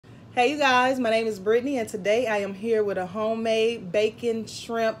Hey you guys, my name is Brittany and today I am here with a homemade bacon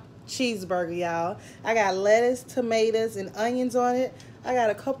shrimp cheeseburger, y'all. I got lettuce, tomatoes, and onions on it. I got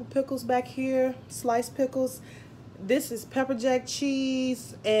a couple pickles back here, sliced pickles. This is pepper jack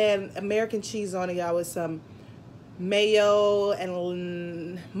cheese and American cheese on it, y'all, with some mayo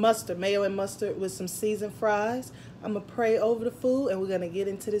and mustard with some seasoned fries. I'm gonna pray over the food and we're gonna get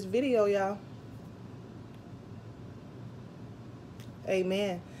into this video, y'all.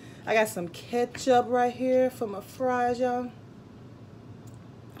 Amen. I got some ketchup right here for my fries, y'all.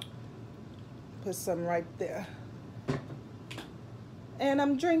 Put some right there. And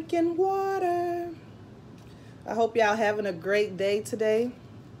I'm drinking water. I hope y'all having a great day today.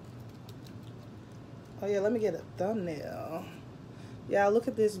 Oh yeah, let me get a thumbnail. Y'all, look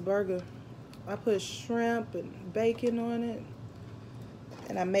at this burger. I put shrimp and bacon on it.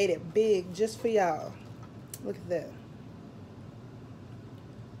 And I made it big just for y'all. Look at that.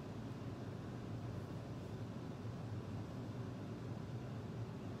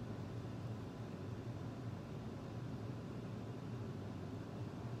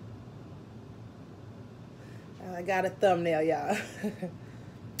 I got a thumbnail, y'all.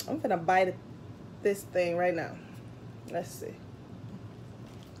 I'm gonna bite this thing right now. Let's see.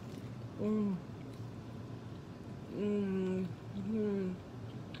 Mmm. Mmm. Mmm.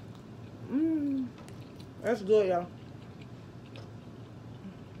 Mmm. That's good, y'all.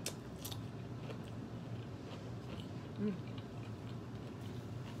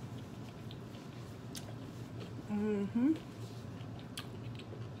 Mm-hmm.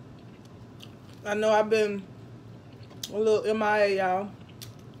 I know I've been a little MIA, y'all.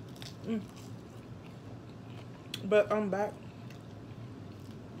 But I'm back.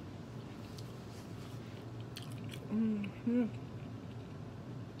 Mm-hmm.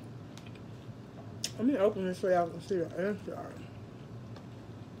 Let me open this so y'all can see the inside.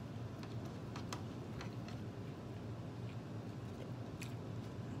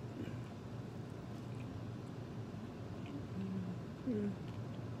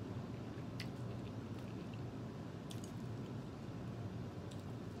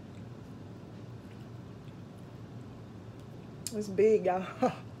 It's big, y'all.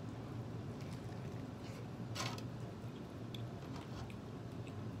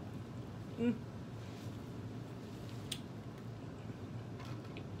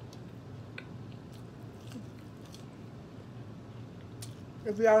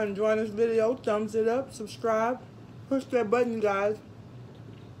 If y'all enjoying this video, thumbs it up, subscribe, push that button, guys,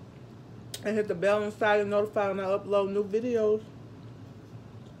 and hit the bell inside to notify when I upload new videos.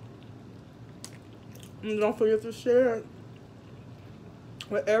 And don't forget to share it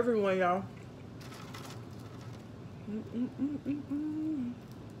with everyone, y'all.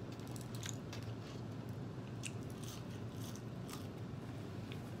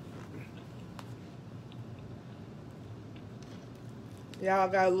 Y'all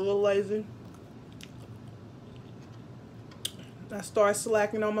got a little lazy. I started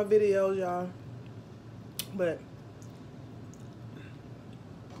slacking on my videos, y'all. But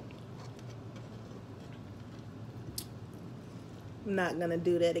I'm not gonna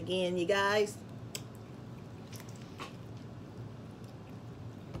do that again, you guys.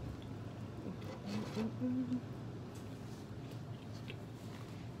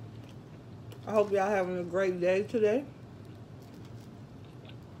 I hope y'all having a great day today.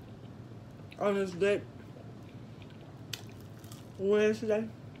 On this good Wednesday.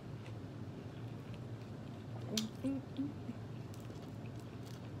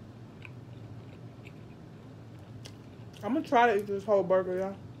 I'm gonna try to eat this whole burger,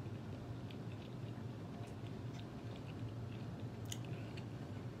 y'all.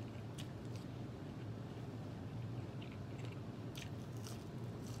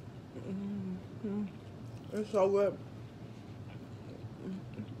 It's so good.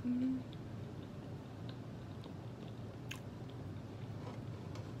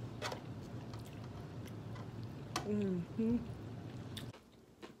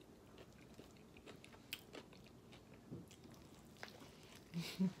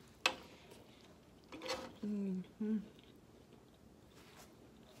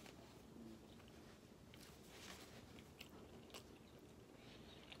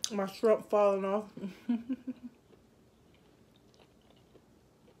 My shrimp falling off.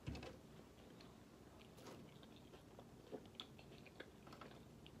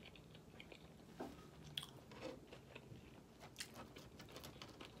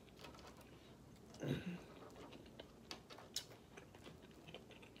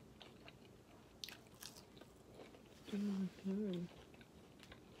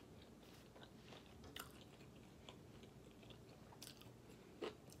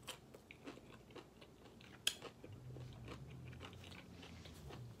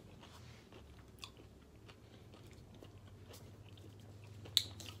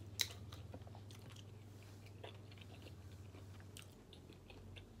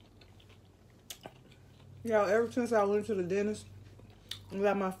 Y'all, ever since I went to the dentist and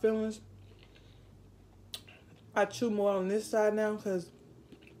got my fillings, I chew more on this side now because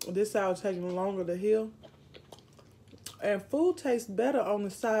this side was taking longer to heal. And food tastes better on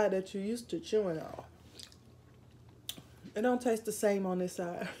the side that you used to chewing on. It don't taste the same on this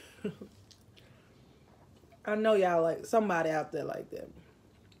side. I know y'all like somebody out there like that.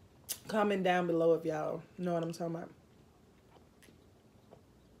 Comment down below if y'all know what I'm talking about.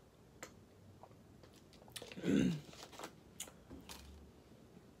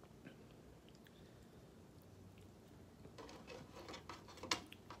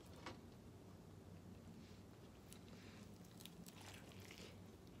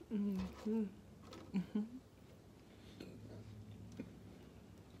 Mm-hmm. Mm-hmm.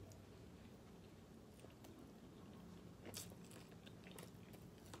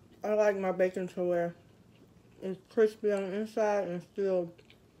 I like my bacon to where it's crispy on the inside and still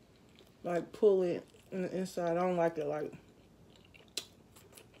like pull it in the inside. I don't like it like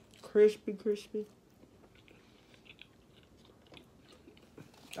crispy.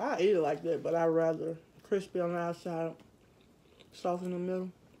 I eat it like that, but I rather crispy on the outside, soft in the middle.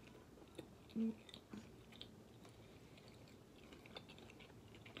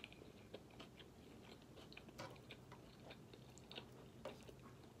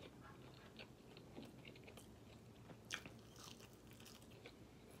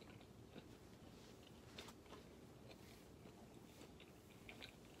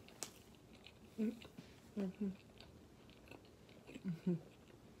 Mm-hmm. Mm-hmm.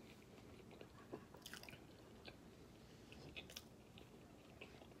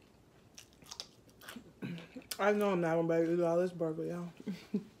 I know I'm not gonna be able to do all this burger, y'all.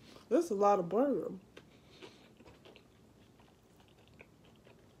 This is a lot of burger.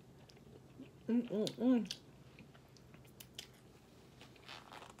 Mm-mm-mm.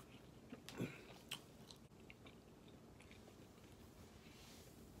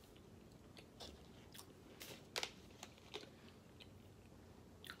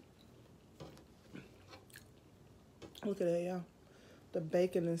 Look at that, y'all. The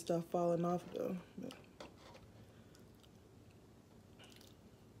bacon and stuff falling off though.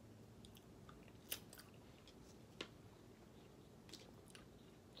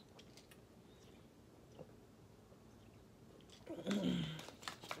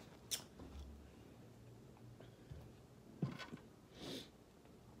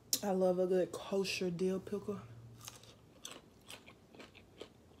 I love a good kosher dill pickle.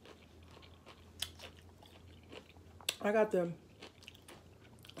 I got to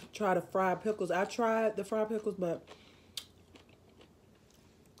try the fried pickles. I tried the fried pickles, but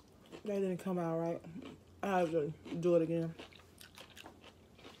they didn't come out right. I have to do it again.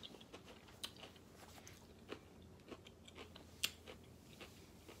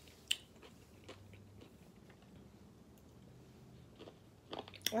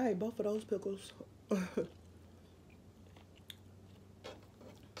 I ate both of those pickles.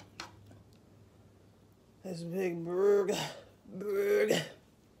 This big burger.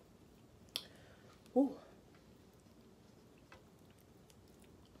 Ooh.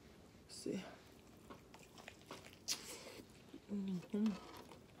 Let's see.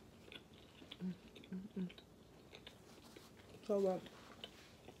 So what?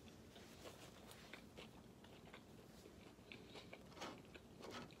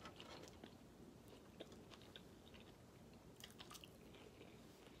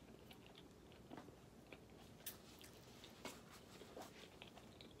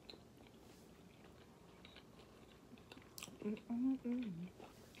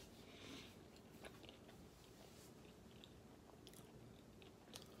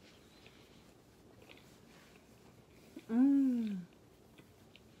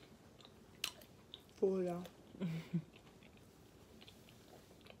 Full, y'all.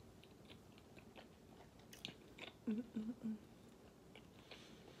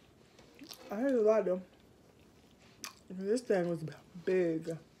 I heard a lot though. This thing was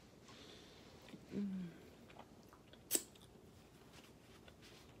big.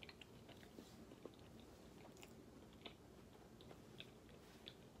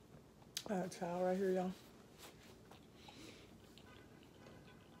 I got a towel right here, y'all.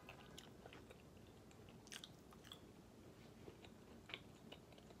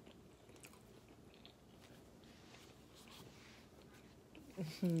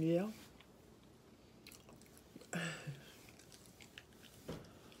 Yeah.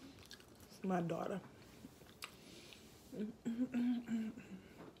 It's my daughter.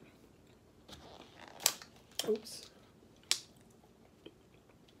 Oops.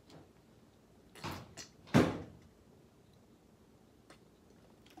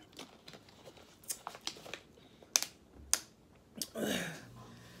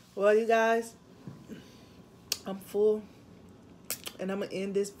 Well, you guys, I'm full, and I'm gonna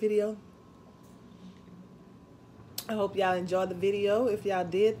end this video. I hope y'all enjoyed the video. If y'all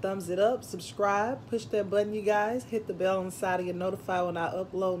did, thumbs it up, subscribe, push that button, you guys. Hit the bell on the side to get notified when I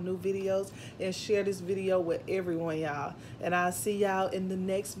upload new videos, and share this video with everyone, y'all. And I'll see y'all in the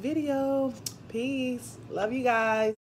next video. Peace. Love you guys.